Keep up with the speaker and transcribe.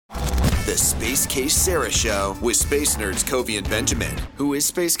The Space Case Sarah Show with space nerds Covey and Benjamin. Who is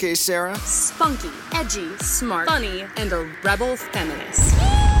Space Case Sarah? Spunky, edgy, smart, funny, and a rebel feminist.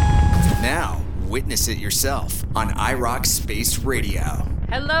 Now, witness it yourself on iRock Space Radio.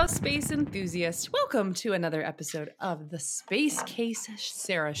 Hello, space enthusiasts. Welcome to another episode of the Space Case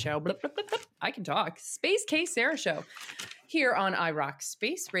Sarah Show. Blip, blip, blip, blip. I can talk. Space Case Sarah Show here on iRock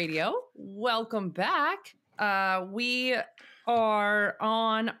Space Radio. Welcome back. We are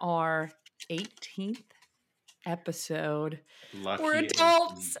on our 18th episode. Lucky We're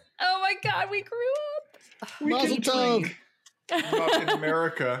adults. Oh my God, we grew up. We Mazel can tov. drink. Not in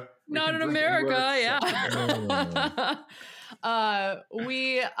America. We Not can in drink America, anywhere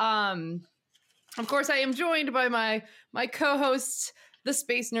yeah. Of course, I am joined by my co-hosts, the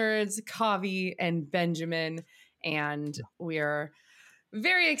Space Nerds, Kavi and Benjamin, and we are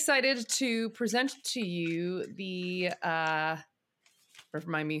very excited to present to you the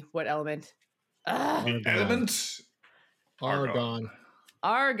remind me what element? The element. Argon.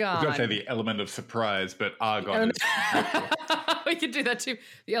 I was going to say Argon. the element of surprise, but argon is We could do that too.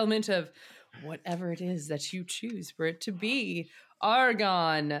 The element of whatever it is that you choose for it to be.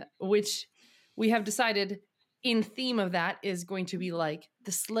 Argon, which we have decided in theme of that is going to be like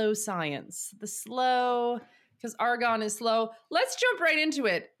the slow science. Because argon is slow. Let's jump right into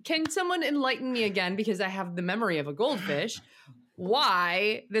it. Can someone enlighten me again, because I have the memory of a goldfish,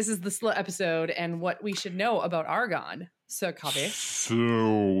 why this is the slow episode and what we should know about argon? So, Kavi.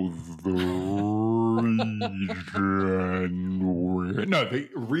 So the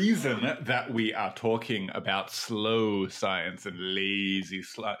reason that we are talking about slow science and lazy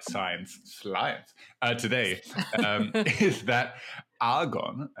science today is that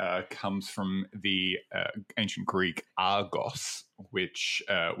argon comes from the ancient Greek argos, which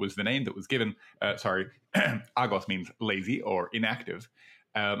was the name that was given. Argos means lazy or inactive.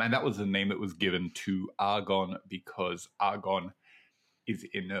 And that was the name that was given to argon because argon is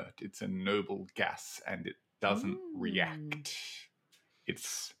inert. It's a noble gas and it doesn't react.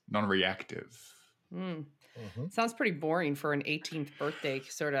 It's non-reactive. Sounds pretty boring for an 18th birthday,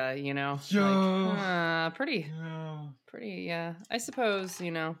 sort of, you know. Yeah. Like, pretty, yeah. I suppose,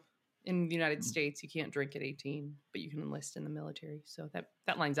 you know, in the United States, you can't drink at 18, but you can enlist in the military. So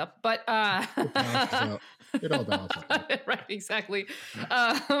that lines up. But It all balances out. right, exactly.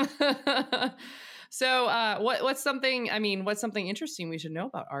 So what's something interesting we should know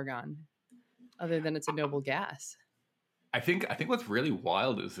about argon, other than it's a noble gas? I think what's really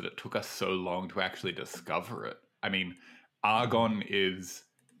wild is that it took us so long to actually discover it. I mean, argon is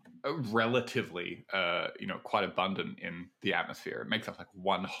relatively, quite abundant in the atmosphere. It makes up like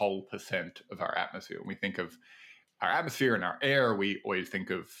 1% of our atmosphere. When we think of our atmosphere and our air, we always think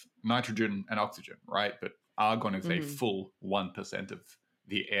of nitrogen and oxygen, right? But argon is a full 1% of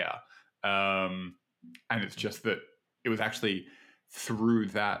the air. And it's just that it was actually through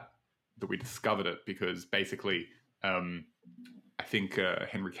that we discovered it, because basically, I think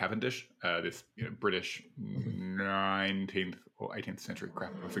Henry Cavendish, this British 19th or 18th century,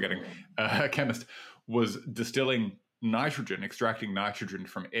 I'm forgetting, chemist, was distilling nitrogen, extracting nitrogen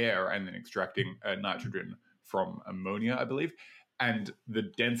from air, and then extracting nitrogen from ammonia, I believe. And the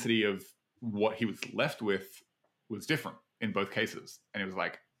density of what he was left with was different in both cases. And it was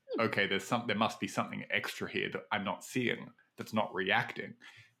like, okay, there must be something extra here that I'm not seeing, that's not reacting.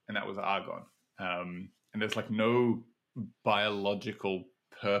 And that was argon. And there's like no biological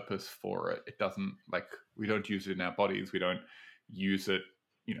purpose for it. It doesn't, like, we don't use it in our bodies. We don't use it,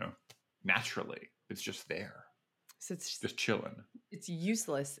 naturally. It's just there. So it's just chilling. It's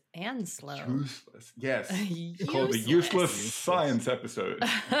useless and slow. Useless, yes. Call it the useless science episode.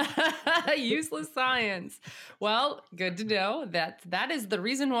 Useless science. Well, good to know that is the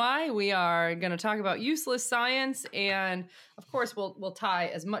reason why we are going to talk about useless science, and of course, we'll tie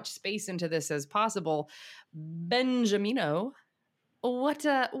as much space into this as possible. Benjamino, what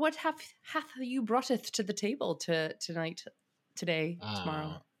hath you broughteth to the table tonight, today,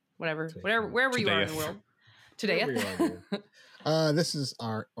 tomorrow, wherever you are in the world. Today. This is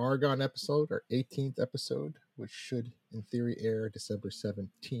our Argon episode, our 18th episode, which should, in theory, air December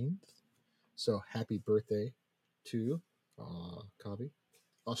 17th. So happy birthday to Kavi,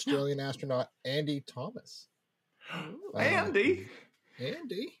 Australian astronaut Andy Thomas. Andy,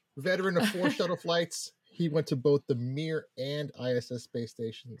 veteran of 4 shuttle flights. He went to both the Mir and ISS space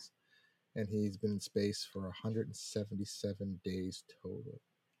stations, and he's been in space for 177 days total.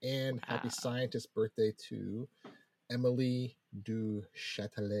 And happy scientist birthday to Emily du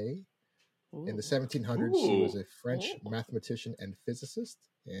Châtelet. In the 1700s, she was a French mathematician and physicist.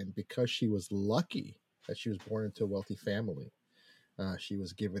 And because she was lucky that she was born into a wealthy family, She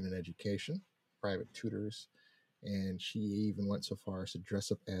was given an education, private tutors, and she even went so far as to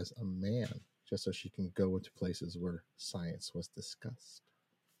dress up as a man just so she can go into places where science was discussed.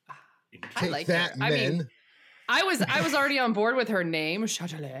 I Take like that, her. men. I mean, I was already on board with her name,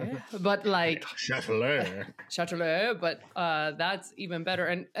 Châtelet, but like Châtelet, but that's even better.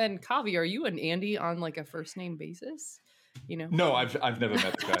 And Kavi, are you and Andy on like a first name basis? You know? No, I've never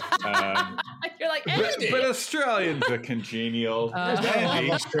met the guy. You're like Andy. But Australians are congenial. There's not a lot of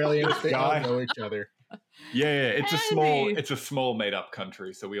Andy, Australians. They all guy. know each other. Yeah, it's Andy. a small made up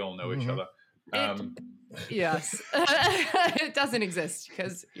country, so we all know each other. Yes, it doesn't exist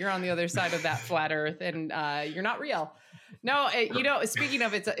because you're on the other side of that flat Earth, and you're not real. No, speaking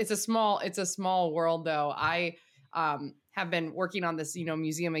of it's a small world though. I have been working on this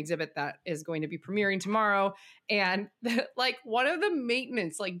museum exhibit that is going to be premiering tomorrow, and like one of the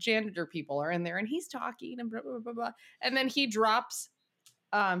maintenance like janitor people are in there, and he's talking and blah blah blah blah, and then he drops.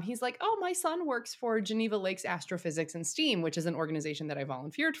 He's like, oh, my son works for Geneva Lakes Astrophysics and STEAM, which is an organization that I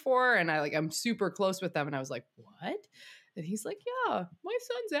volunteered for. And I'm super close with them. And I was like, what? And he's like, yeah, my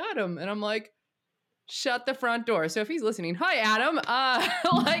son's Adam. And I'm like, shut the front door. So if he's listening, hi, Adam.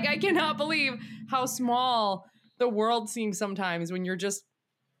 Like, I cannot believe how small the world seems sometimes when you're just,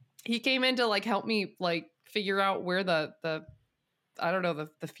 he came in to like help me like figure out where the I don't know,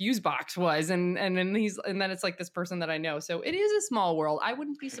 the fuse box was. And then it's like this person that I know. So it is a small world. I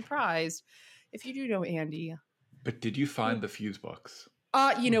wouldn't be surprised if you do know Andy. But did you find the fuse box?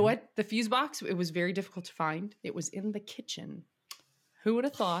 You know what? The fuse box, it was very difficult to find. It was in the kitchen. Who would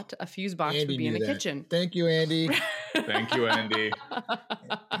have thought a fuse box Andy would be in knew the that. kitchen? Thank you, Andy. Thank you, Andy.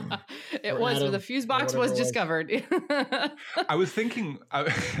 It Or was, Adam, the fuse or box whatever was it was. discovered. I was thinking,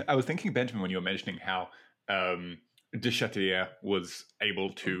 Benjamin, when you were mentioning how de Châtelet was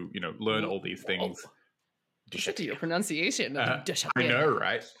able to, learn all these things. Your pronunciation. I know,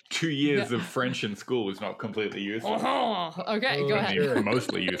 right? 2 years of French in school was not completely useless. Oh, okay, go Oh, ahead. sure.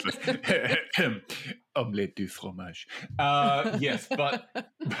 Mostly useless. Omelette du fromage. Yes, but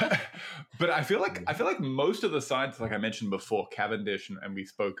I feel like most of the science, like I mentioned before, Cavendish, and we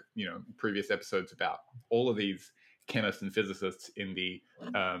spoke, previous episodes about all of these chemists and physicists in the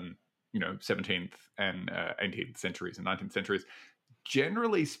 17th and 18th centuries and 19th centuries.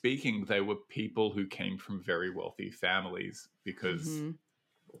 Generally speaking, they were people who came from very wealthy families because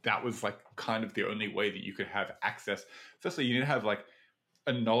that was like kind of the only way that you could have access. Firstly, you need to have like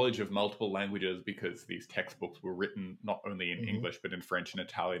a knowledge of multiple languages because these textbooks were written not only in English, but in French and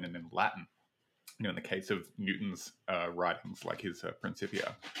Italian and in Latin. In the case of Newton's writings, like his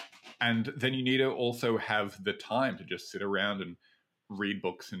Principia. And then you need to also have the time to just sit around and read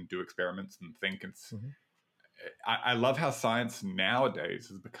books and do experiments and think. I love how science nowadays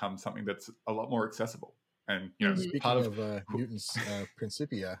has become something that's a lot more accessible. And Speaking part of Newton's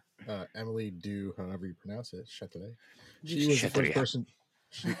Principia, Emily Du, however you pronounce it, Châtelet. She was the first person.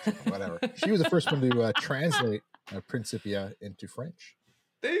 She was the first one to translate Principia into French.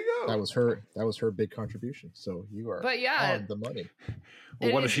 there you go. That was her big contribution. So you are But yeah. on the money.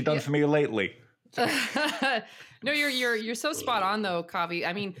 Well, what It has is- she done for me lately? No, you're so spot on though, Kavi.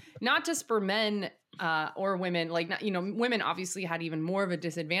 I mean, not just for men or women, like women obviously had even more of a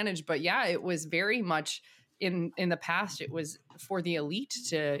disadvantage, but yeah, it was very much in the past. It was for the elite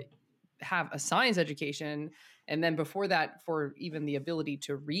to have a science education, and then before that, for even the ability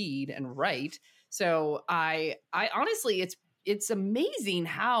to read and write. So I honestly, it's amazing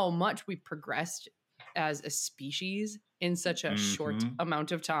how much we've progressed as a species in such a short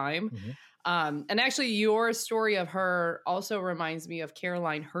amount of time. And actually, your story of her also reminds me of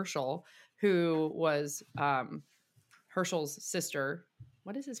Caroline Herschel, who was Herschel's sister.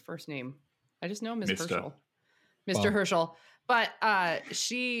 What is his first name? I just know him as Mr. Herschel. Mr. Herschel. But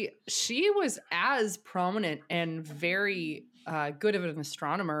she was as prominent and very good of an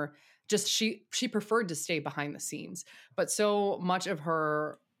astronomer. Just she preferred to stay behind the scenes. But so much of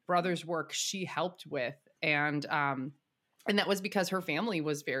her brother's work she helped with. And that was because her family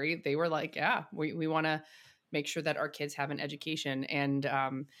was they were like, yeah, we want to make sure that our kids have an education. And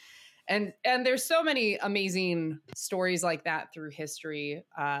there's so many amazing stories like that through history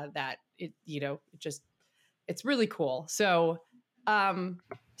that it's really cool. So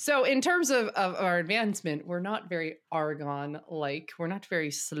in terms of our advancement, we're not very Argonne-like. We're not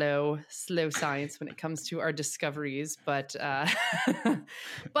very slow science when it comes to our discoveries. But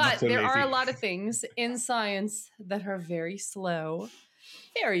but so there are a lazy. lot of things in science that are very slow.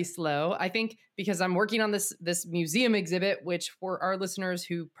 Very slow. I think because I'm working on this museum exhibit, which for our listeners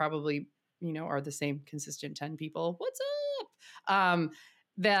who probably, are the same consistent 10 people, what's up?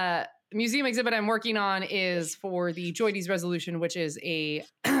 museum exhibit I'm working on is for the JOIDES Resolution, which is a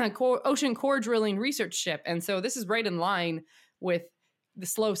ocean core drilling research ship. And so this is right in line with the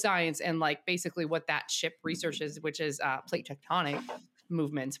slow science and like basically what that ship researches, which is plate tectonic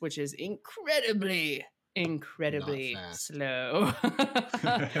movements, which is incredibly slow.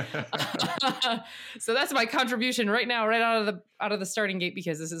 So that's my contribution right now, right out of the starting gate,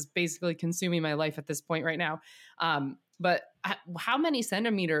 because this is basically consuming my life at this point right now. But how many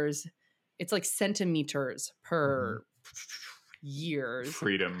centimeters? It's like centimeters per years.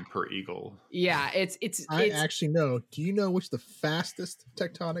 Freedom per eagle. Yeah, it's. I actually know. Do you know which the fastest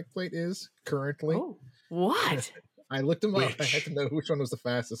tectonic plate is currently? Oh, what? I looked them up. I had to know which one was the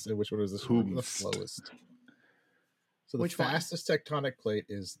fastest and which one was the slowest. So the fastest tectonic plate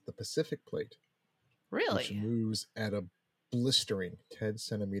is the Pacific plate. Really? Which moves at a blistering 10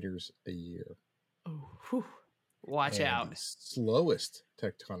 centimeters a year. Oh, whew. Watch out. The slowest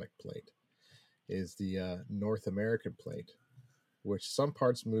tectonic plate is the North American plate, which some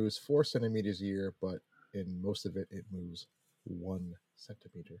parts moves 4 centimeters a year, but in most of it, it moves 1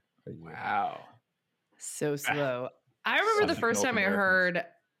 centimeter a year. Wow. So slow. I remember the first time I heard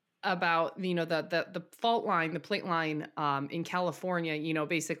about, the fault line, the plate line in California,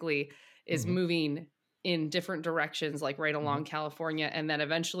 basically is moving in different directions, like right along California. And then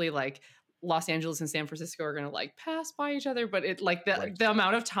eventually like Los Angeles and San Francisco are going to like pass by each other. But it like the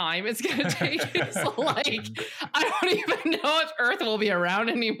amount of time it's going to take is like, I don't even know if Earth will be around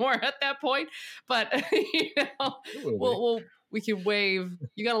anymore at that point. But, we can wave.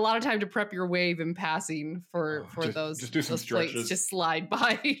 You got a lot of time to prep your wave in passing for those plates just slide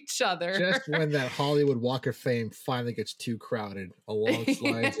by each other. Just when that Hollywood Walk of Fame finally gets too crowded, along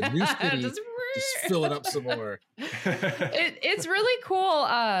slides a new city, just fill it up some more. It's really cool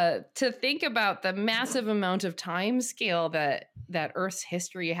to think about the massive amount of time scale that Earth's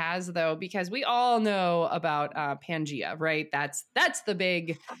history has, though, because we all know about Pangea, right? That's the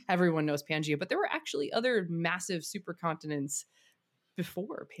big, everyone knows Pangea, but there were actually other massive supercontinents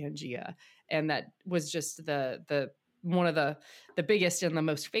before Pangea, and that was just the one of the biggest and the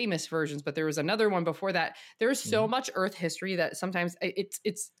most famous versions. But there was another one before that. There's so much Earth history that sometimes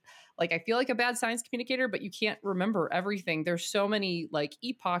it's like I feel like a bad science communicator, but you can't remember everything. There's so many like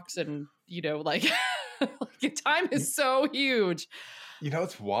epochs, and like time is so huge.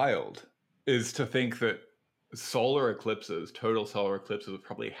 What's wild is to think that total solar eclipses are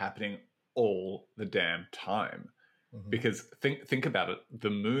probably happening all the damn time. Because think about it, the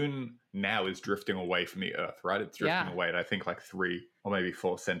moon now is drifting away from the Earth, right? It's drifting away at I think like 3 or maybe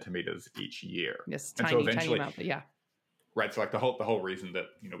 4 centimeters each year. Yes, tiny amount, but yeah. Right, so like the whole reason that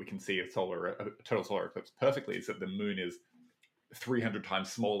we can see a total solar eclipse perfectly is that the moon is 300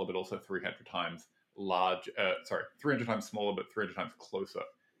 times smaller, but also 300 times 300 times smaller, but 300 times closer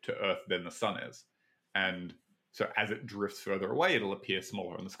to Earth than the sun is, and so as it drifts further away, it'll appear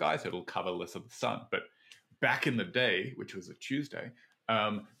smaller in the sky, so it'll cover less of the sun, but back in the day, which was a Tuesday,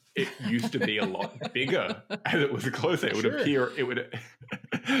 it used to be a lot bigger as it was closer. It would appear. It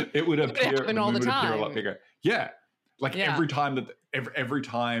would happen all the time. A lot bigger. Yeah, every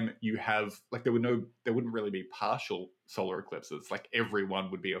time you have there wouldn't really be partial solar eclipses. Like every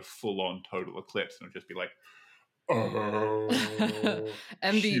one would be a full-on total eclipse, and it would just be like,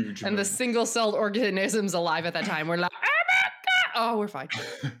 and the single-celled organisms alive at that time were like, oh, we're fine.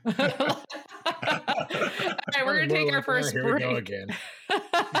 All right, we're going to take our first break. Here we go again.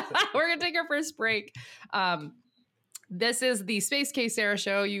 We're going to take our first break. This is the Space Case Sarah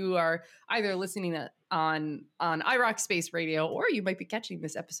show. You are either listening on iRock Space Radio, or you might be catching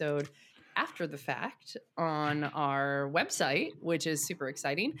this episode after the fact on our website, which is super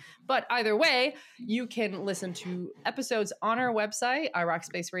exciting. But either way, you can listen to episodes on our website,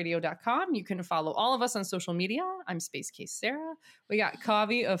 irockspaceradio.com. You can follow all of us on social media. I'm Space Case Sarah. We got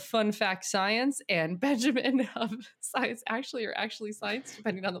Kavi of Fun Fact Science and Benjamin of Science Actually Science,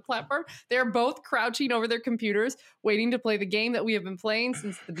 depending on the platform. They're both crouching over their computers, waiting to play the game that we have been playing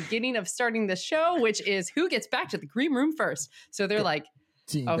since the beginning of starting the show, which is who gets back to the green room first. So they're like,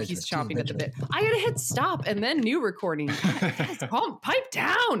 he's chomping at the bit. I gotta hit stop and then new recording. Guys, pipe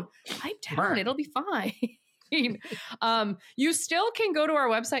down. It'll be fine. You still can go to our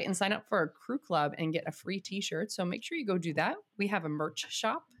website and sign up for our crew club and get a free t-shirt. So make sure you go do that. We have a merch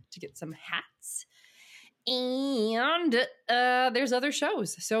shop to get some hats. And there's other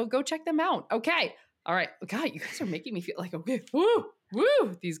shows. So go check them out. Okay. All right. God, you guys are making me feel like, okay. Woo.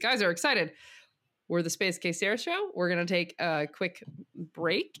 These guys are excited. We're the Space Case Sarah show. We're going to take a quick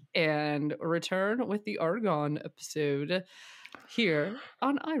break and return with the Argon episode here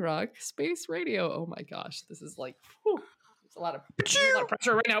on iRock Space Radio. Oh my gosh, this is like, There's a lot of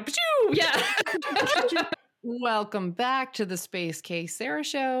pressure right now. Pachoo! Yeah. Welcome back to the Space Case Sarah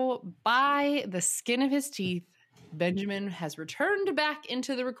Show. By the skin of his teeth, Benjamin has returned back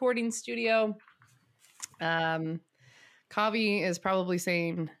into the recording studio. Kavi is probably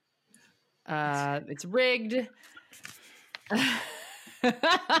saying it's rigged.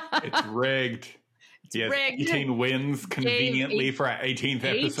 It's rigged. He has rigged. 18 wins conveniently for our 18th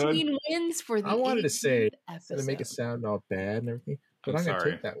episode. 18 wins for the I wanted to 18th say episode. to make it sound all bad and everything, but I'm going to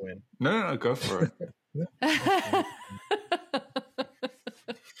sorry. take that win. No, go for it.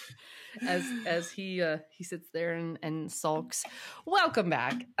 as he sits there and sulks. Welcome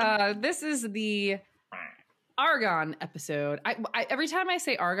back. This is the Argon episode. I every time I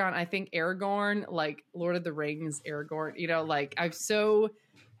say Argon, I think Aragorn, like Lord of the Rings, Aragorn. You know, like I've so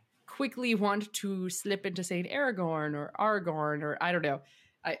quickly want to slip into saying Aragorn or Aragorn or I don't know.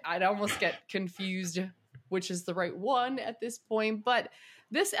 I'd almost get confused which is the right one at this point. But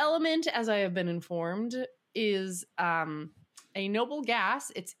this element, as I have been informed, is a noble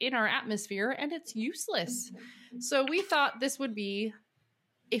gas. It's in our atmosphere and it's useless. So we thought this would be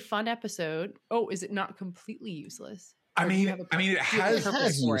a fun episode. Oh, is it not completely useless? I mean, it has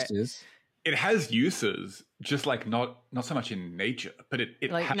uses. It has uses, just like not so much in nature, but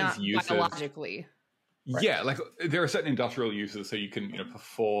it like has not uses biologically. Right. Yeah, like there are certain industrial uses, so you can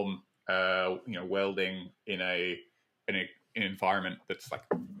perform welding in an environment that's like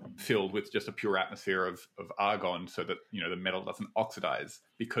filled with just a pure atmosphere of argon, so that the metal doesn't oxidize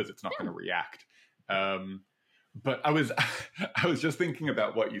because it's not going to react. But I was just thinking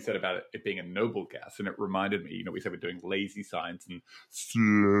about what you said about it being a noble gas, and it reminded me, we said we're doing lazy science and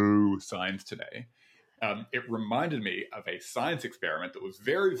slow science today. It reminded me of a science experiment that was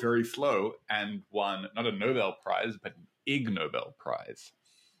very, very slow and won not a Nobel Prize, but an Ig Nobel Prize.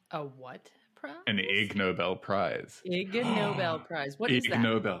 A what prize? An Ig Nobel Prize. Ig Nobel Prize. What is Ig that?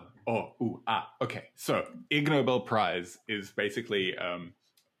 Nobel. Okay. So Ig Nobel Prize is basically,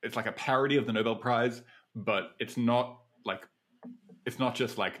 it's like a parody of the Nobel Prize, but it's not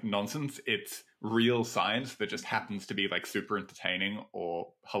just like nonsense. It's real science that just happens to be like super entertaining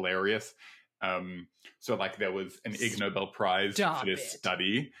or hilarious. So like there was an Ig Nobel Prize for this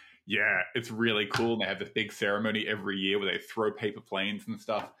study. Yeah, it's really cool. And they have this big ceremony every year where they throw paper planes and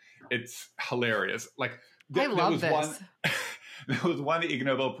stuff. It's hilarious. Like I love this. There was one Ig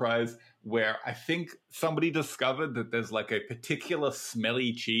Nobel Prize where I think somebody discovered that there's like a particular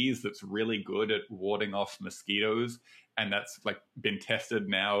smelly cheese that's really good at warding off mosquitoes, and that's like been tested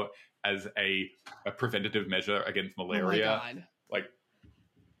now as a preventative measure against malaria. Oh my God. Like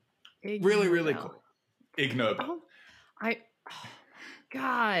Ig really, Nobel. really cool. Ig Nobel.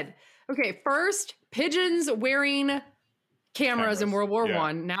 God. Okay, first pigeons wearing cameras in World War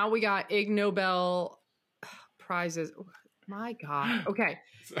I. Now we got Ig Nobel prizes. Oh, my God. Okay,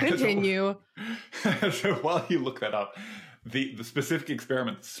 continue. So while you look that up, the specific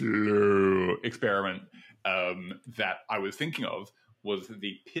experiment, slow experiment, that I was thinking of was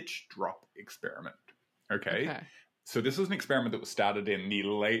the pitch drop experiment. Okay. So this was an experiment that was started in the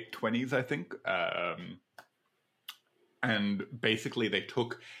late 1920s, I think. And basically they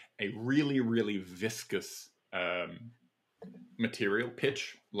took a really, really viscous material,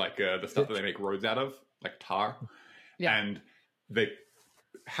 pitch, like the stuff that they make roads out of, like tar. Yeah. And they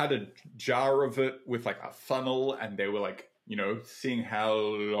had a jar of it with like a funnel, and they were like, seeing how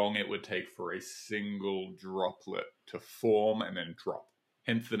long it would take for a single droplet to form and then drop.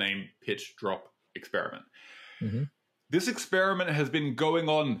 Hence the name pitch drop experiment. Mm-hmm. This experiment has been going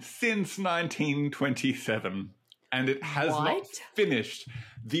on since 1927. And it has not finished.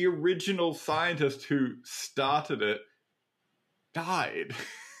 The original scientist who started it died.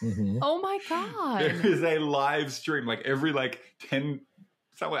 Mm-hmm. Oh my God. There is a live stream, like every 10,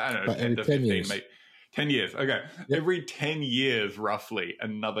 somewhere, I don't know, 10 to 15, maybe 10 years. Okay. Yep. Every 10 years, roughly,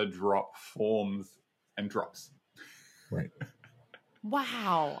 another drop forms and drops. Right.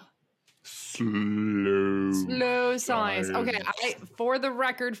 Wow. Slow science. Okay, for the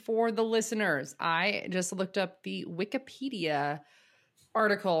record, for the listeners, I just looked up the Wikipedia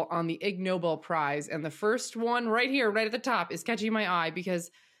article on the Ig Nobel Prize, and the first one right here, right at the top, is catching my eye because,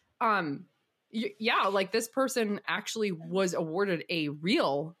 this person actually was awarded a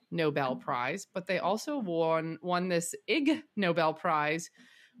real Nobel Prize, but they also won this Ig Nobel Prize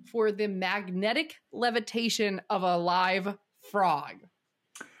for the magnetic levitation of a live frog.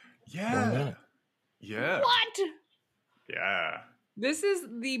 Yeah. Yeah. What? Yeah. This is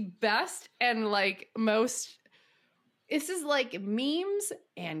the best and most. This is like memes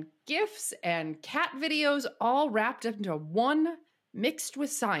and GIFs and cat videos all wrapped up into one, mixed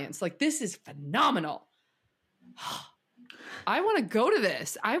with science. Like, this is phenomenal. I want to go to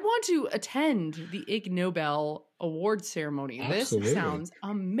this. I want to attend the Ig Nobel award ceremony. Absolutely. This sounds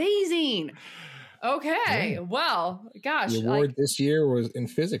amazing. Okay, well, gosh. The award this year was in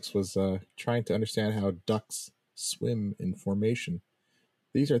physics was trying to understand how ducks swim in formation.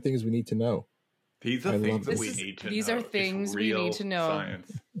 These are things we need to know. These are things that we need to know. These are things we need to know.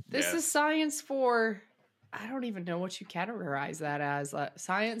 Science. This is science for, I don't even know what you categorize that as.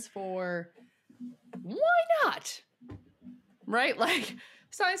 Science for, why not? Right? Like,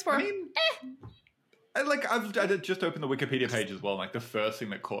 science for, I've just opened the Wikipedia page as well. Like the first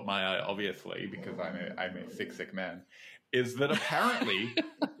thing that caught my eye, obviously, because I'm a sick man, is that apparently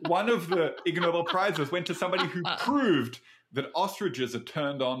one of the Ig Nobel prizes went to somebody who proved that ostriches are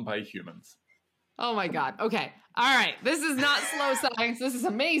turned on by humans. oh my God. Okay. All right. This is not slow science. This is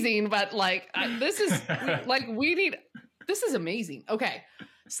amazing. But this is amazing. Okay.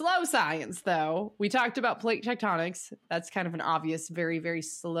 Slow science, though. We talked about plate tectonics. That's kind of an obvious, very, very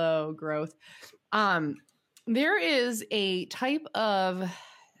slow growth. There is a type of,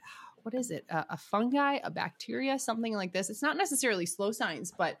 what is it? A fungi, a bacteria, something like this. It's not necessarily slow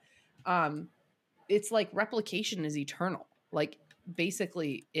science, but it's like replication is eternal. Like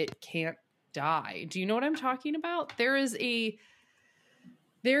basically it can't die. Do you know what I'm talking about? There is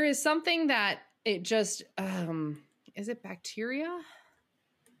something that it just, is it bacteria?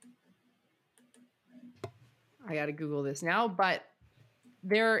 I got to Google this now, but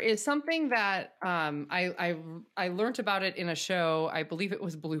there is something that I learned about it in a show. I believe it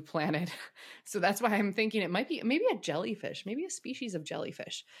was Blue Planet. So that's why I'm thinking it might be maybe a jellyfish, maybe a species of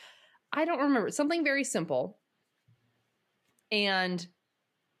jellyfish. I don't remember. It's something very simple. And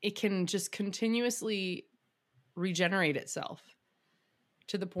it can just continuously regenerate itself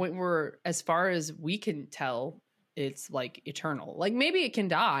to the point where, as far as we can tell, it's like eternal. Like maybe it can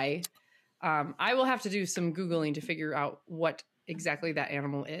die. I will have to do some Googling to figure out what exactly that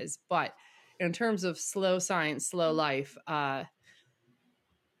animal is. But in terms of slow science, slow life, there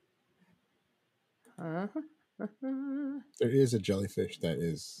is a jellyfish that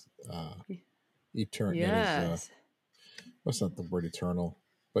is eternal. yes. What's not the word eternal?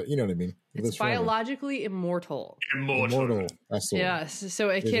 But you know what I mean. It's biologically immortal. Immortal. That's the word. Yes. So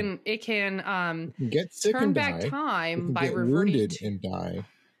it can get sick turn and back die. time by get reverting wounded to, and die,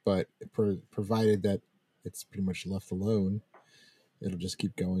 but provided that it's pretty much left alone, it'll just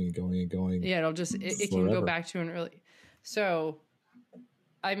keep going and going and going. yeah, it'll just it can go back to an early. So,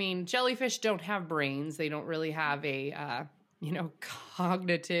 I mean, jellyfish don't have brains. They don't really have a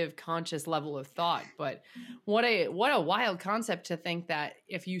cognitive, conscious level of thought. But what a wild concept to think that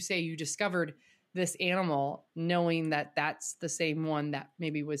if you say you discovered this animal, knowing that that's the same one that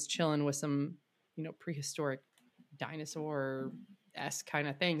maybe was chilling with some, prehistoric dinosaur-esque kind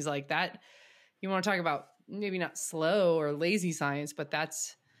of things like that. You want to talk about maybe not slow or lazy science, but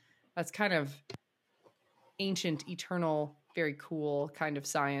that's kind of ancient, eternal, very cool kind of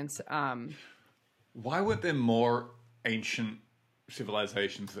science. Why weren't there more ancient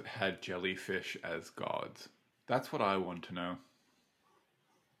civilizations that had jellyfish as gods? That's what I want to know.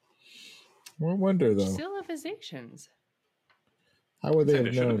 I wonder though. Civilizations. How would they Said have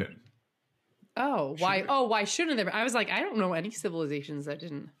it should have known? been. Oh, why? Oh, why shouldn't there? I was like, I don't know any civilizations that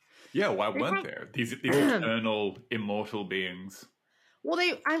didn't. Yeah, why weren't there these eternal, immortal beings? Well,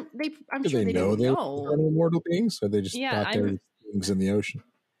 I'm Did sure they they know didn't they know. were immortal beings, or they just Yeah, thought they were beings in the ocean?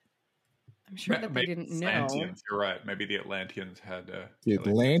 I'm sure that they Maybe didn't know. Atlanteans, you're right. Maybe the Atlanteans had. The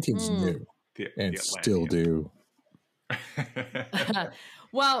Atlanteans Hmm. knew and still Atlanteans. do.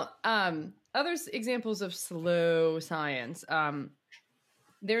 Well, other examples of slow science.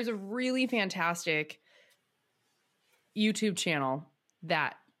 There's a really fantastic YouTube channel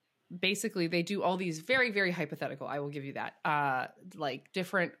that basically they do all these very, very hypothetical, I will give you that, like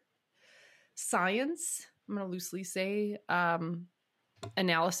different science, I'm going to loosely say,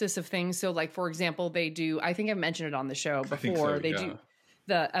 analysis of things. So like, for example, they do, I think I've mentioned it on the show before, they do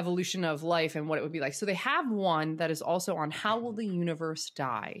the evolution of life and what it would be like. So they have one that is also on how will the universe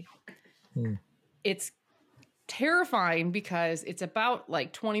die? It's terrifying because it's about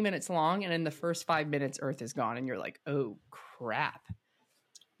like 20 minutes long, and in the first 5 minutes Earth is gone and you're like, oh crap,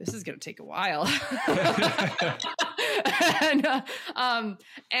 this is going to take a while.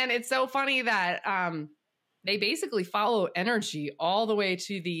 And it's so funny that they basically follow energy all the way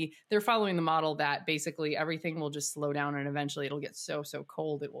to they're following the model that basically everything will just slow down and eventually it'll get so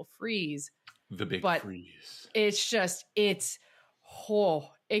cold it will freeze. The big But freeze. It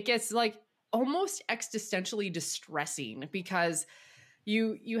gets like almost existentially distressing because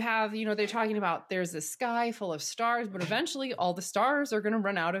you have, they're talking about there's this sky full of stars, but eventually all the stars are going to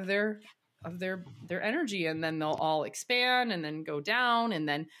run out of their their energy, and then they'll all expand and then go down, and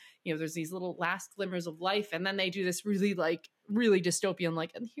then there's these little last glimmers of life, and then they do this really dystopian,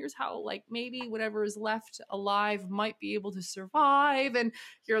 like, and here's how, like, maybe whatever is left alive might be able to survive, and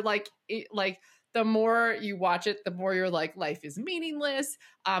you're like, the more you watch it, the more you're like, life is meaningless.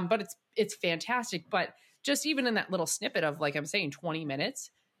 But it's fantastic. But just even in that little snippet of, like I'm saying, 20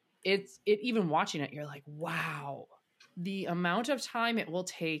 minutes, even watching it, you're like, wow, the amount of time it will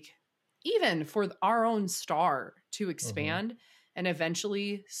take even for our own star to expand and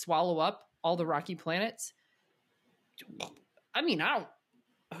eventually swallow up all the rocky planets. I mean,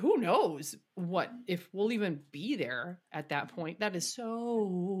 who knows if we'll even be there at that point. That is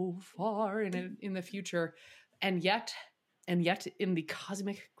so far in the future. And yet in the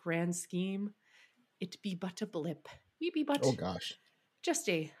cosmic grand scheme, it be but a blip. We be but just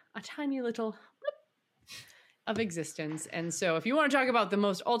a tiny little blip of existence. And so if you want to talk about the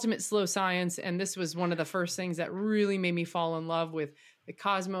most ultimate slow science, and this was one of the first things that really made me fall in love with the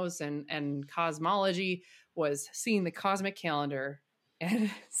cosmos and cosmology, was seeing the cosmic calendar and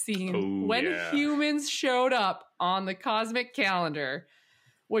seeing humans showed up on the cosmic calendar,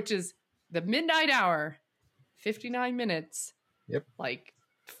 which is the midnight hour, 59 minutes, like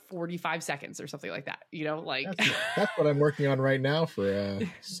 45 seconds or something like that. That's what I'm working on right now for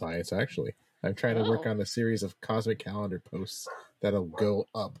science, actually. I'm trying to work on a series of cosmic calendar posts that'll go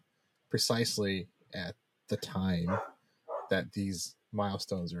up precisely at the time that these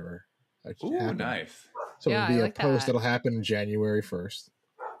milestones are happening. Nice. So it'll be a post that'll happen January 1st.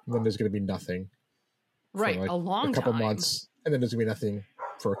 And then there's going to be nothing. Right, for a long couple time. months. And then there's going to be nothing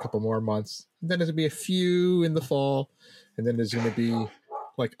for a couple more months. And then there's going to be a few in the fall. And then there's going to be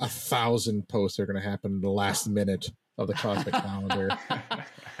like 1,000 posts that are going to happen in the last minute of the cosmic calendar.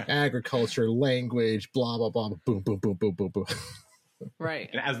 Agriculture, language, blah, blah, blah, boom, boom, boom, boom, boom, boom.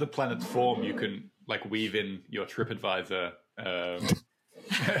 Right. And as the planets form, you can like weave in your TripAdvisor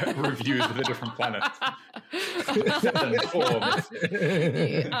reviews of the different planets.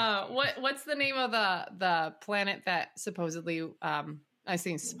 What's the name of the planet that supposedly I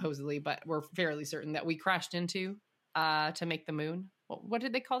say supposedly, but we're fairly certain that we crashed into to make the moon? What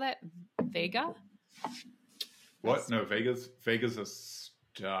did they call that? Vega? What? No, Vega's a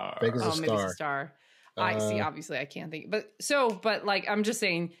star. Vega's a star. Maybe it's a star. I see. Obviously, I can't think. But like, I'm just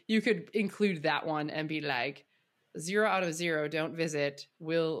saying, you could include that one and be like, 0 out of 0, don't visit,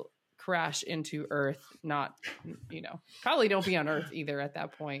 will crash into Earth. Not, probably don't be on Earth either at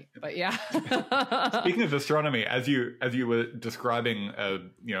that point. But yeah. Speaking of astronomy, as you were describing,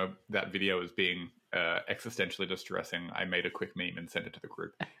 that video as being existentially distressing, I made a quick meme and sent it to the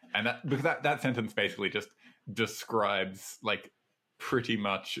group, and that sentence basically just describes like pretty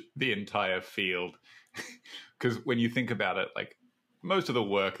much the entire field. Because when you think about it, like, most of the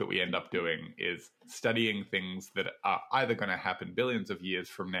work that we end up doing is studying things that are either going to happen billions of years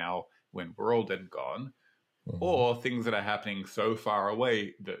from now when we're all dead and gone, or things that are happening so far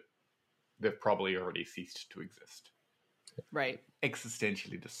away that they've probably already ceased to exist. Right.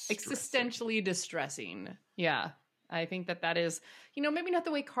 Existentially distressing. Yeah. I think that is, maybe not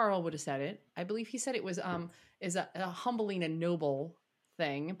the way Carl would have said it. I believe he said it was is a humbling and noble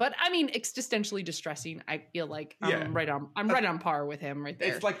thing, but I mean, existentially distressing. I feel like I'm right on par with him right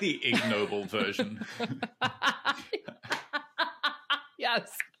there. It's like the ignoble version.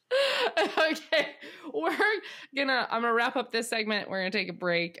 Yes. Okay, I'm gonna wrap up this segment. We're gonna take a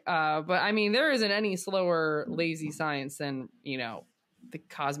break. But I mean, there isn't any slower, lazy science than the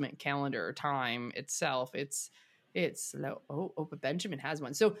cosmic calendar time itself. It's slow. But Benjamin has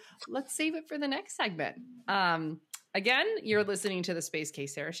one, so let's save it for the next segment. Again, you're listening to the Space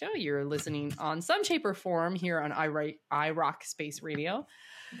Case Sarah Show. You're listening on some shape or form here on iRock Space Radio.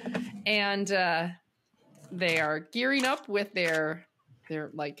 And they are gearing up with their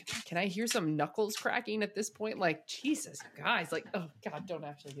like, can I hear some knuckles cracking at this point? Like, Jesus, guys, like, oh God, don't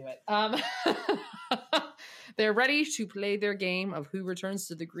actually do it. They're ready to play their game of Who Returns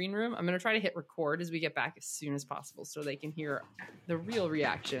to the Green Room. I'm going to try to hit record as we get back as soon as possible so they can hear the real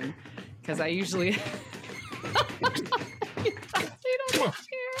reaction. Because I usually... They don't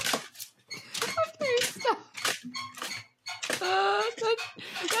care. Okay, stop.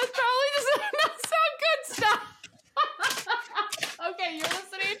 That's probably just not sound good stuff. Okay, you're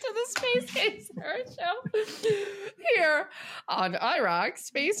listening to the Space Case Sarah Show here on iRock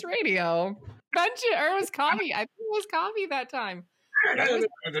Space Radio. It was coffee. I think it was coffee that time. It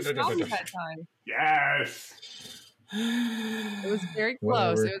was coffee that time. Yes. It was very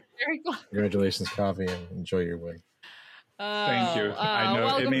close. Whatever. It was very close. Congratulations, coffee, and enjoy your win. Thank you. I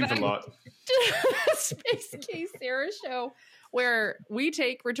know it means a lot. Space Case Sarah Show. where we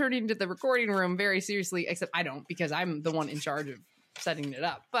take returning to the recording room very seriously, except I don't, because I'm the one in charge of setting it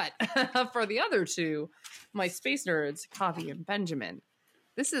up. But for the other two, my space nerds, Coffee and Benjamin,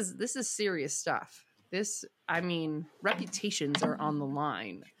 this is serious stuff. Reputations are on the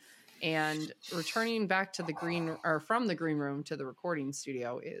line. And returning back to from the green room to the recording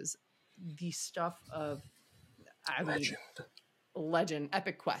studio is the stuff of legend,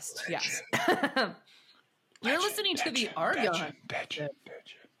 epic quest. Yes. You're listening to the Argon,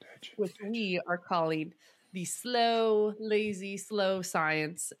 which we are calling the lazy, slow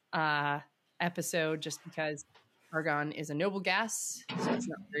science episode, just because argon is a noble gas, so it's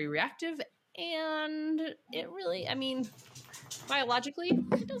not very reactive, and it really, biologically,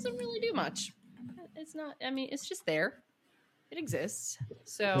 it doesn't really do much. It's not, it's just there. It exists.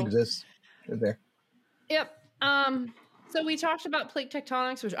 So It exists. It's there. Yep. So we talked about plate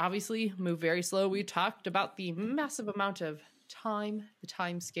tectonics, which obviously move very slow. We talked about the massive amount of time, the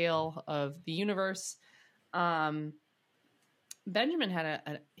time scale of the universe. Benjamin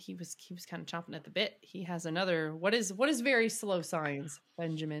had he was kind of chomping at the bit. He has another. What is very slow science,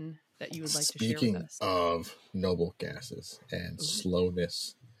 Benjamin, that you would like to share with us? Speaking of noble gases and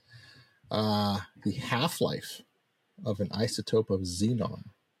slowness, the half-life of an isotope of xenon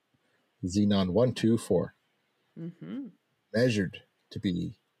 124, measured to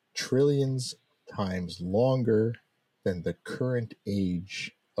be trillions times longer than the current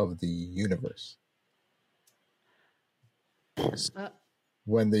age of the universe.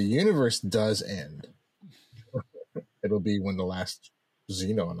 When the universe does end, it'll be when the last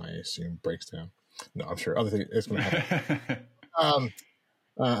xenon, I assume, breaks down. No, I'm sure other things it's going to happen.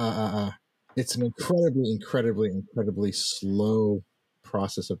 It's an incredibly slow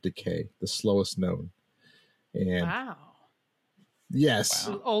process of decay, the slowest known. And wow. Yes.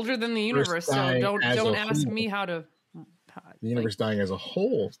 Wow. Older than the universe, so don't ask me how to. The universe dying as a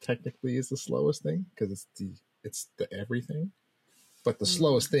whole technically is the slowest thing because it's the everything. But the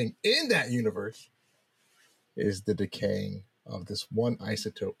slowest thing in that universe is the decaying of this one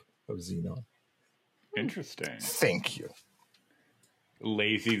isotope of xenon. Interesting. Thank you.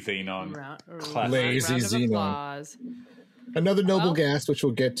 Lazy xenon. Lazy xenon. Another noble gas, which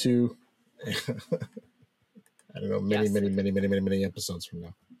we'll get to. I don't know, many episodes from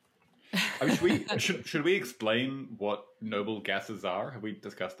now. Should we explain what noble gases are? Have we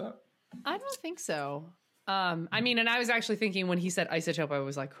discussed that? I don't think so. And I was actually thinking when he said isotope, I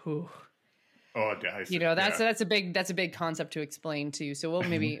was like, "Whew." Oh, that's a big concept to explain too. So we'll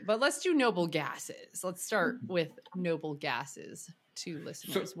but let's do noble gases. Let's start with noble gases to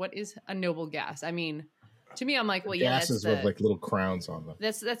listeners. So, what is a noble gas? To me, I'm like, well, yeah, gases with like little crowns on them.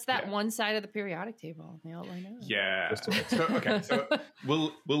 That's that one side of the periodic table. They all line up. Yeah. So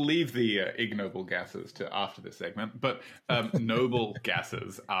we'll leave the ignoble gases to after this segment. But noble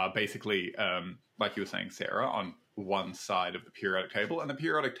gases are basically, like you were saying, Sarah, on one side of the periodic table, and the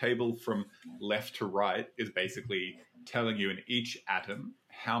periodic table from left to right is basically telling you in each atom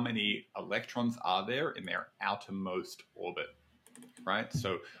how many electrons are there in their outermost orbit. Right.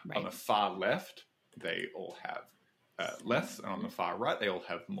 So on the far left, they all have less, and on the far right, they all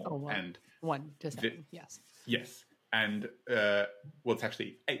have more. One to 7, yes. Yes. And, it's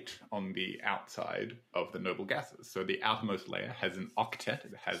actually 8 on the outside of the noble gases. So the outermost layer has an octet.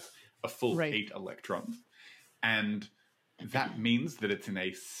 It has a full 8 electrons. And that means that it's in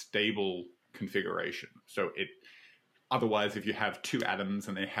a stable configuration. So otherwise, if you have 2 atoms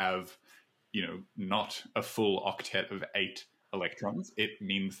and they have, not a full octet of 8 electrons, it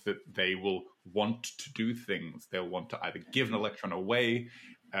means that they will want to do things. They'll want to either give an electron away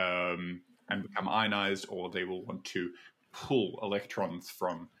and become ionized, or they will want to pull electrons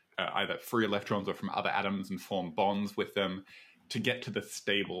from either free electrons or from other atoms and form bonds with them to get to the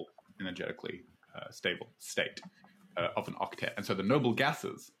stable, energetically stable state of an octet. And so the noble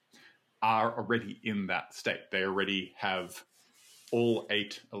gases are already in that state. They already have all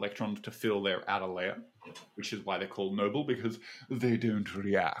 8 electrons to fill their outer layer, which is why they're called noble, because they don't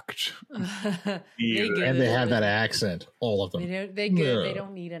react. And they have that accent, all of them. They good. No. They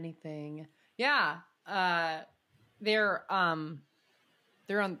don't need anything. Yeah. They're all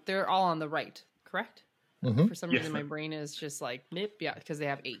on the right, correct? Mm-hmm. For some reason, my brain is just like, yeah, because they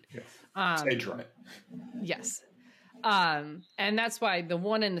have 8. Yes. Stage right. Yes. And that's why the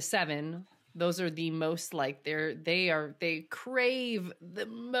 1 and the 7, those are the most like they crave the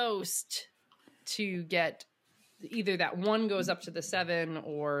most to get either that 1 goes up to the 7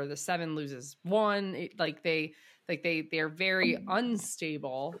 or the 7 loses 1. They're very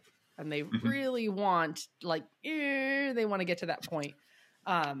unstable, and they really want they want to get to that point.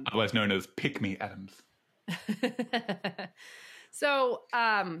 Otherwise known as pick-me atoms. So,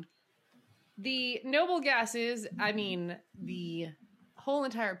 the noble gases, I mean, the whole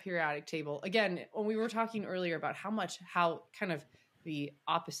entire periodic table, again, when we were talking earlier about how kind of the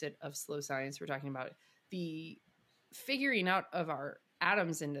opposite of slow science, we're talking about the figuring out of our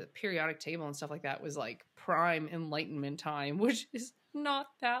atoms into the periodic table and stuff like that was like prime enlightenment time, which is not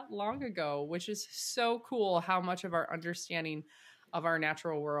that long ago, which is so cool how much of our understanding of our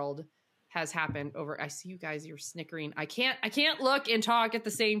natural world has happened over. I see you guys, you're snickering. I can't look and talk at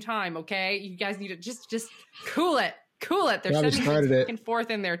the same time. Okay. You guys need to just cool it. They're sending back and forth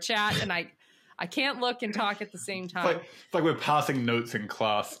in their chat and I can't look and talk at the same time. It's like we're passing notes in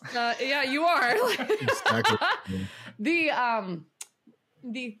class. Yeah, you are. Exactly. The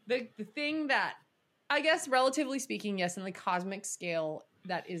thing that, I guess, relatively speaking, yes, in the cosmic scale,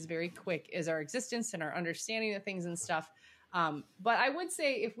 that is very quick is our existence and our understanding of things and stuff. But I would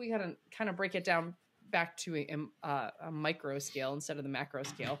say if we kind of break it down back to a micro scale instead of the macro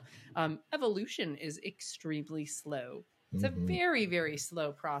scale, evolution is extremely slow. It's a very, very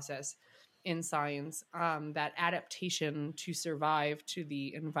slow process in science. That adaptation to survive to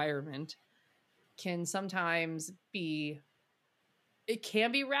the environment can sometimes be, it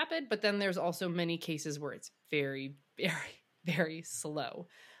can be rapid, but then there's also many cases where it's very, very, very slow.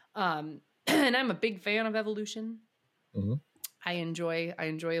 And I'm a big fan of evolution. Mm-hmm. I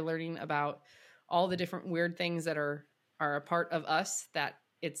enjoy learning about all the different weird things that are a part of us, that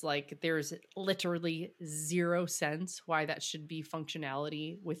it's like there's literally zero sense why that should be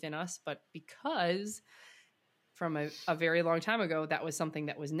functionality within us. But because from a very long time ago, that was something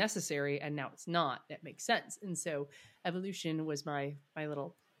that was necessary and now it's not, that makes sense. And so evolution was my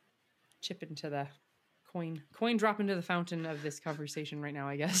little chip into the coin drop into the fountain of this conversation right now,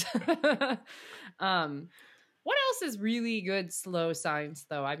 I guess. What else is really good slow science,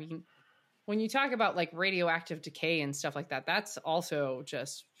 though? I mean, when you talk about like radioactive decay and stuff like that, that's also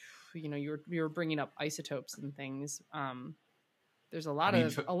just, you're bringing up isotopes and things. There's a lot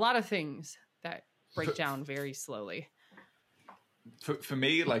of things that break down very slowly. For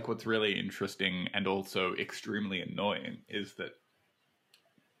me, like what's really interesting and also extremely annoying is that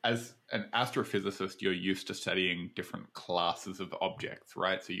as an astrophysicist, you're used to studying different classes of objects,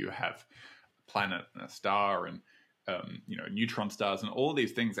 right? So you have a planet and a star and, neutron stars and all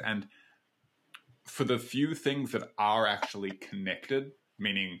these things. And for the few things that are actually connected,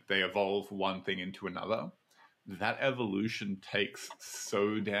 meaning they evolve one thing into another, that evolution takes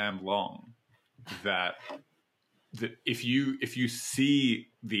so damn long that if you see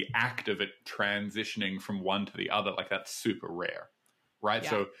the act of it transitioning from one to the other, like that's super rare, right?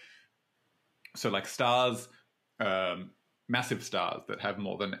 Yeah. So like stars, massive stars that have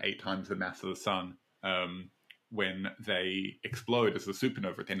more than 8 times the mass of the sun, when they explode as a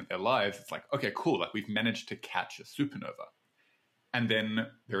supernova at the end of their lives, it's like, okay, cool, like we've managed to catch a supernova. And then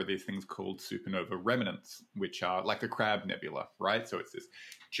there are these things called supernova remnants, which are like the Crab Nebula, right? So it's this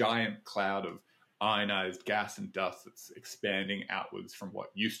giant cloud of ionized gas and dust that's expanding outwards from what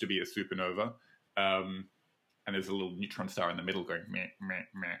used to be a supernova. And there's a little neutron star in the middle going meh, meh,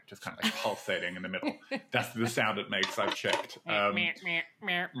 meh, just kind of like pulsating in the middle. That's the sound it makes, I've checked.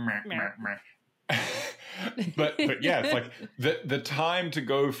 But yeah, it's like the time to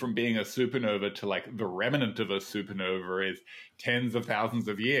go from being a supernova to like the remnant of a supernova is tens of thousands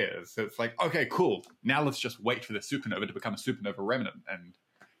of years. So it's like, okay, cool. Now let's just wait for the supernova to become a supernova remnant and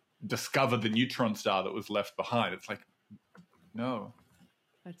discover the neutron star that was left behind. It's like, no,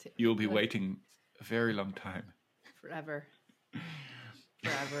 That's it. You'll be waiting a very long time. Forever.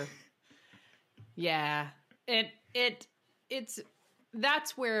 Yeah. It's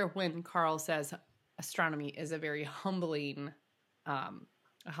that's where when Carl says astronomy is a very humbling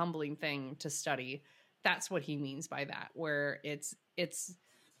thing to study, that's what he means by that, where it's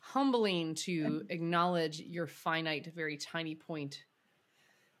humbling to acknowledge your finite, very tiny point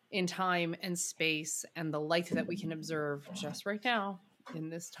in time and space and the light that we can observe just right now in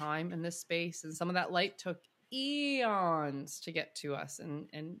this time and this space. And some of that light took eons to get to us.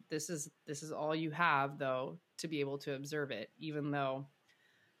 And this is all you have, though, to be able to observe it, even though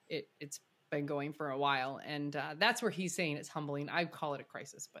it's been going for a while. And that's where he's saying it's humbling. I call it a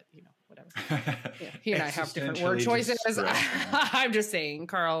crisis, but whatever. Yeah, he and I have different word choices. I'm just saying,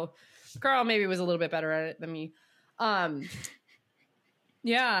 Carl maybe was a little bit better at it than me. I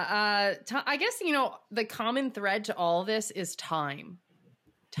guess, the common thread to all this is time.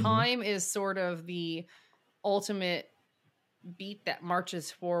 Time is sort of the ultimate beat that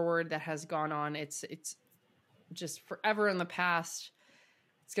marches forward, that has gone on. It's just forever in the past.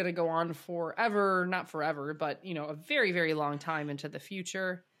 It's going to go on forever, not forever, but, a very, very long time into the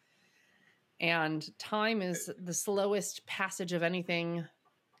future. and time is the slowest passage of anything.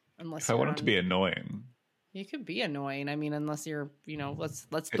 Unless If I wanted to be annoying, you could be annoying. I mean, unless you're, let's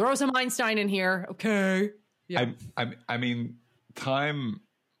throw some Einstein in here, okay? Yeah. I mean, time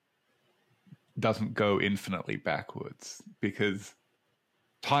doesn't go infinitely backwards because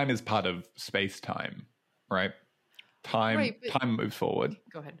time is part of space-time, right? Time moves forward.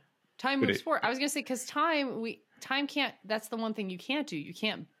 Go ahead. Time moves forward. I was gonna say because time can't. That's the one thing you can't do. You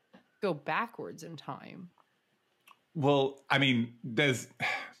can't go backwards in time. Well, I mean, it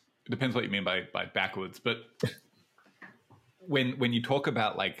depends what you mean by backwards, but when you talk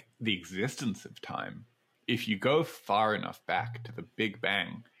about like the existence of time, if you go far enough back to the Big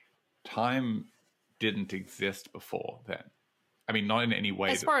Bang, time didn't exist before then. I mean, not in any way.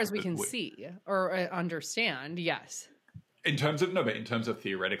 As far as we can see or understand, yes. In terms of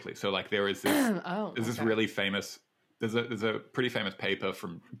theoretically, so like there is this, this really famous, there's a pretty famous paper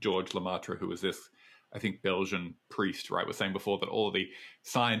from George Lemaitre, who was this, I think, Belgian priest, right? Was saying before that all of the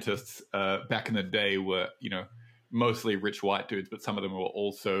scientists back in the day were, mostly rich white dudes, but some of them were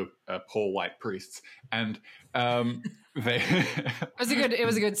also poor white priests, and they. It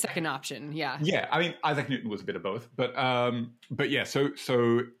was a good second option, yeah. Yeah, I mean, Isaac Newton was a bit of both, but yeah.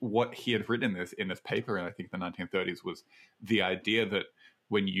 So what he had written in this paper in I think the 1930s was the idea that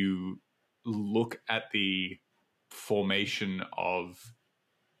when you look at the formation of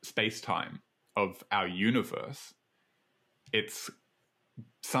space-time of our universe, it's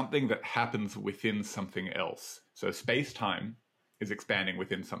something that happens within something else. So space-time is expanding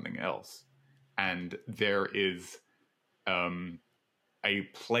within something else. And there is a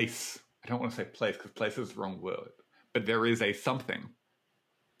place, I don't want to say place because place is the wrong word, but there is a something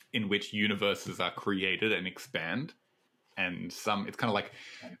in which universes are created and expand. And it's kind of like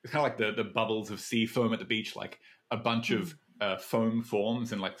the bubbles of sea foam at the beach, like a bunch of foam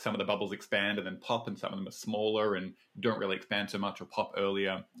forms, and like some of the bubbles expand and then pop, and some of them are smaller and don't really expand so much or pop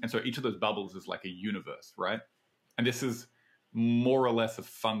earlier. And so each of those bubbles is like a universe, right? And this is more or less our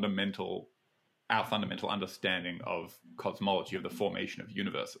fundamental understanding of cosmology, of the formation of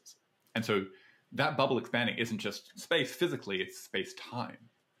universes. And so that bubble expanding isn't just space physically, it's space-time.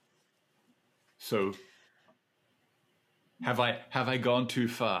 So have I gone too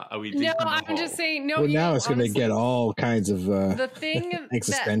far? Are we deep No, in the I'm hole? just saying no. Well, now it's going to get all kinds of the thing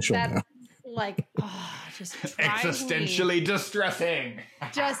existential that now. Like, just Existentially distressing.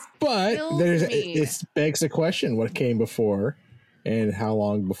 Just But kills there's me. it begs the question: what came before, and how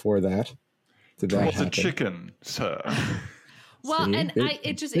long before that did that What's happen? a chicken, sir? Well, See? and they,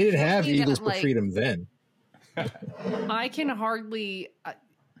 it just they didn't kills have me that, Eagles for like, freedom then. I can hardly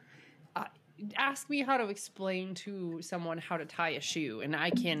ask me how to explain to someone how to tie a shoe, and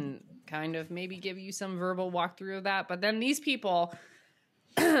I can kind of maybe give you some verbal walkthrough of that. But then these people,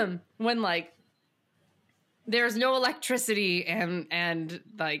 when like there's no electricity and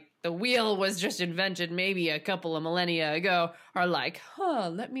like the wheel was just invented maybe a couple of millennia ago, are like,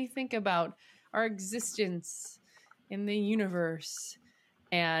 let me think about our existence in the universe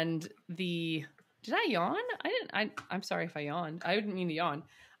and the. Did I yawn? I'm sorry if I yawned. I didn't mean to yawn.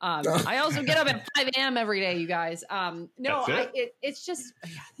 I also get up at 5 a.m. every day, you guys. No, it's just,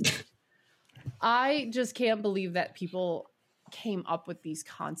 I just can't believe that people came up with these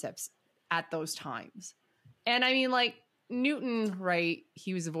concepts at those times. And I mean, like Newton, right?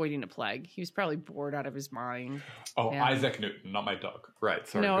 He was avoiding a plague. He was probably bored out of his mind. Oh, And- Isaac Newton, not my dog. Right,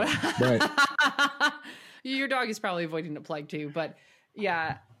 sorry. No, Right. your dog is probably avoiding a plague too. But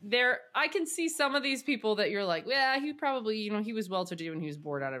yeah, I can see some of these people that you're like, yeah, he probably, he was well-to-do and he was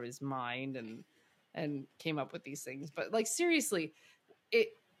bored out of his mind and came up with these things. But like seriously, if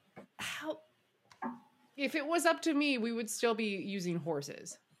it was up to me, we would still be using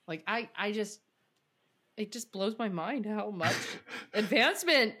horses. Like it just blows my mind how much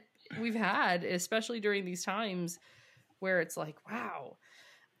advancement we've had, especially during these times where it's like, wow,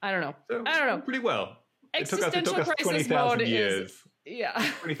 I don't know. Pretty well. It took us Existential crisis 20,000 mode years.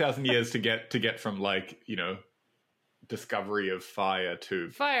 Yeah. 20,000 years to get from like, discovery of fire to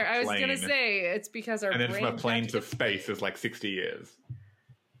Fire. I was plane. gonna say it's because our And then from a brains plane have to get- space is like 60 years.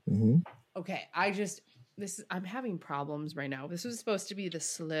 hmm Okay, I'm having problems right now. This was supposed to be the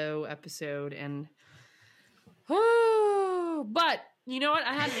slow episode, and but you know what?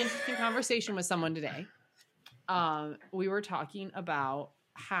 I had an interesting conversation with someone today. We were talking about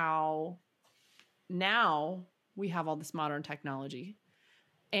how now we have all this modern technology,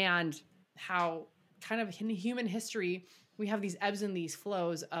 and how kind of in human history we have these ebbs and these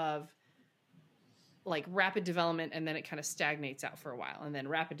flows of like rapid development, and then it kind of stagnates out for a while, and then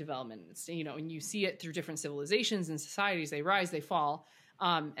rapid development, and you see it through different civilizations and societies. They rise, they fall.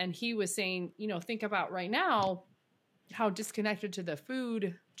 And he was saying, think about right now how disconnected to the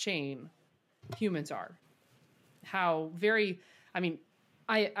food chain humans are. How very, I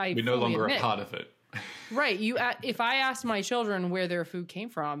we're no longer admit, a part of it. Right. If I asked my children where their food came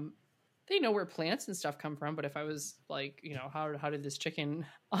from, they know where plants and stuff come from. But if I was like, how did this chicken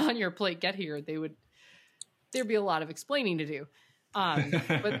on your plate get here? There'd be a lot of explaining to do.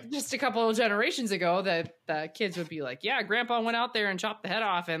 But just a couple of generations ago, the kids would be like, yeah, grandpa went out there and chopped the head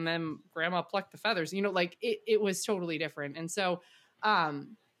off and then grandma plucked the feathers, it was totally different. And so,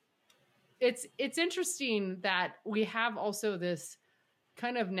 it's interesting that we have also this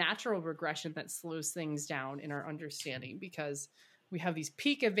kind of natural regression that slows things down in our understanding, because we have these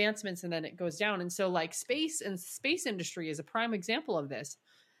peak advancements and then it goes down. And so like space and space industry is a prime example of this,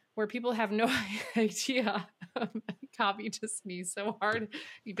 where people have no idea. Copy just sneezed so hard.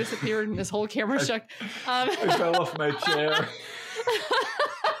 He disappeared and his whole camera shook. I fell off my chair.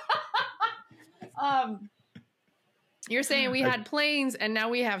 You're saying we had planes and now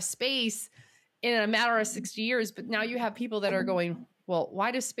we have space in a matter of 60 years, but now you have people that are going, well,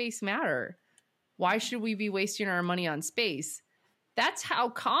 why does space matter? Why should we be wasting our money on space? That's how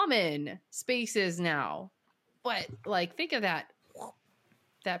common space is now. But like, think of that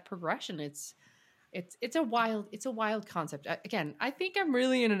progression. It's a wild concept. Again, I think I'm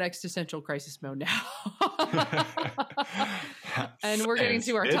really in an existential crisis mode now. And we're getting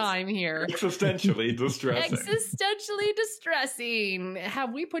to our time here. Existentially distressing. Existentially distressing.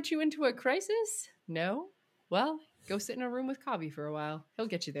 Have we put you into a crisis? No? Well, go sit in a room with Kavi for a while. He'll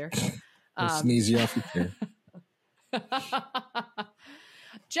get you there. Sneeze you off your chair.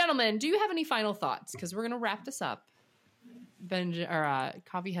 Gentlemen, do you have any final thoughts? Because we're going to wrap this up.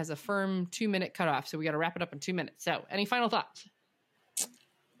 Kavi has a firm 2-minute cutoff, so we got to wrap it up in 2 minutes. So, any final thoughts?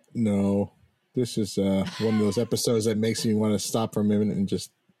 No, this is one of those episodes that makes me want to stop for a minute and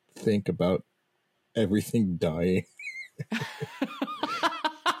just think about everything dying.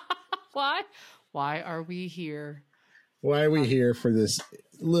 Why are we here? Why are we here for this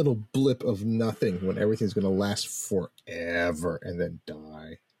little blip of nothing when everything's going to last forever and then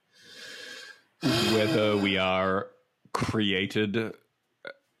die? Whether we are created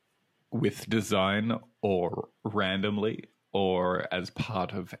with design or randomly or as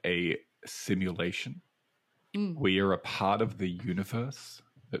part of a simulation, we are a part of the universe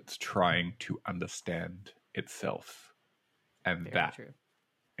that's trying to understand itself, and Very that true.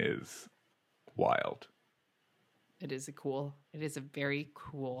 is wild. It is a very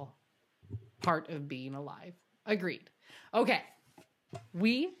cool part of being alive. Agreed. Okay.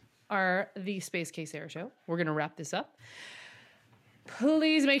 We are the Space Case Sarah Show. We're going to wrap this up.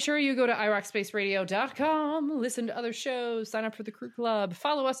 Please make sure you go to irockspaceradio.com, listen to other shows, sign up for the Crew Club,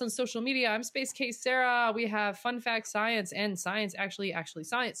 follow us on social media. I'm Space Case Sarah. We have Fun Fact Science and Science Actually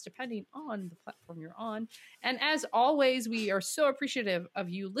Science, depending on the platform you're on. And as always, we are so appreciative of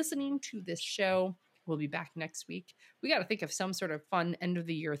you listening to this show. We'll be back next week. We got to think of some sort of fun end of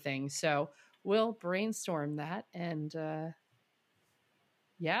the year thing. So we'll brainstorm that. And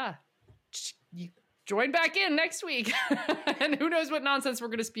you join back in next week. And who knows what nonsense we're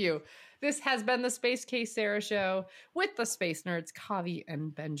going to spew. This has been the Space Case Sarah Show with the Space Nerds, Kavi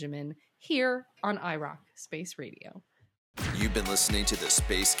and Benjamin, here on iRock Space Radio. You've been listening to the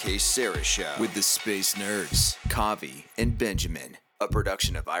Space Case Sarah Show with the Space Nerds, Kavi and Benjamin, a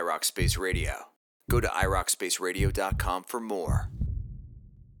production of iRock Space Radio. Go to irockspaceradio.com for more.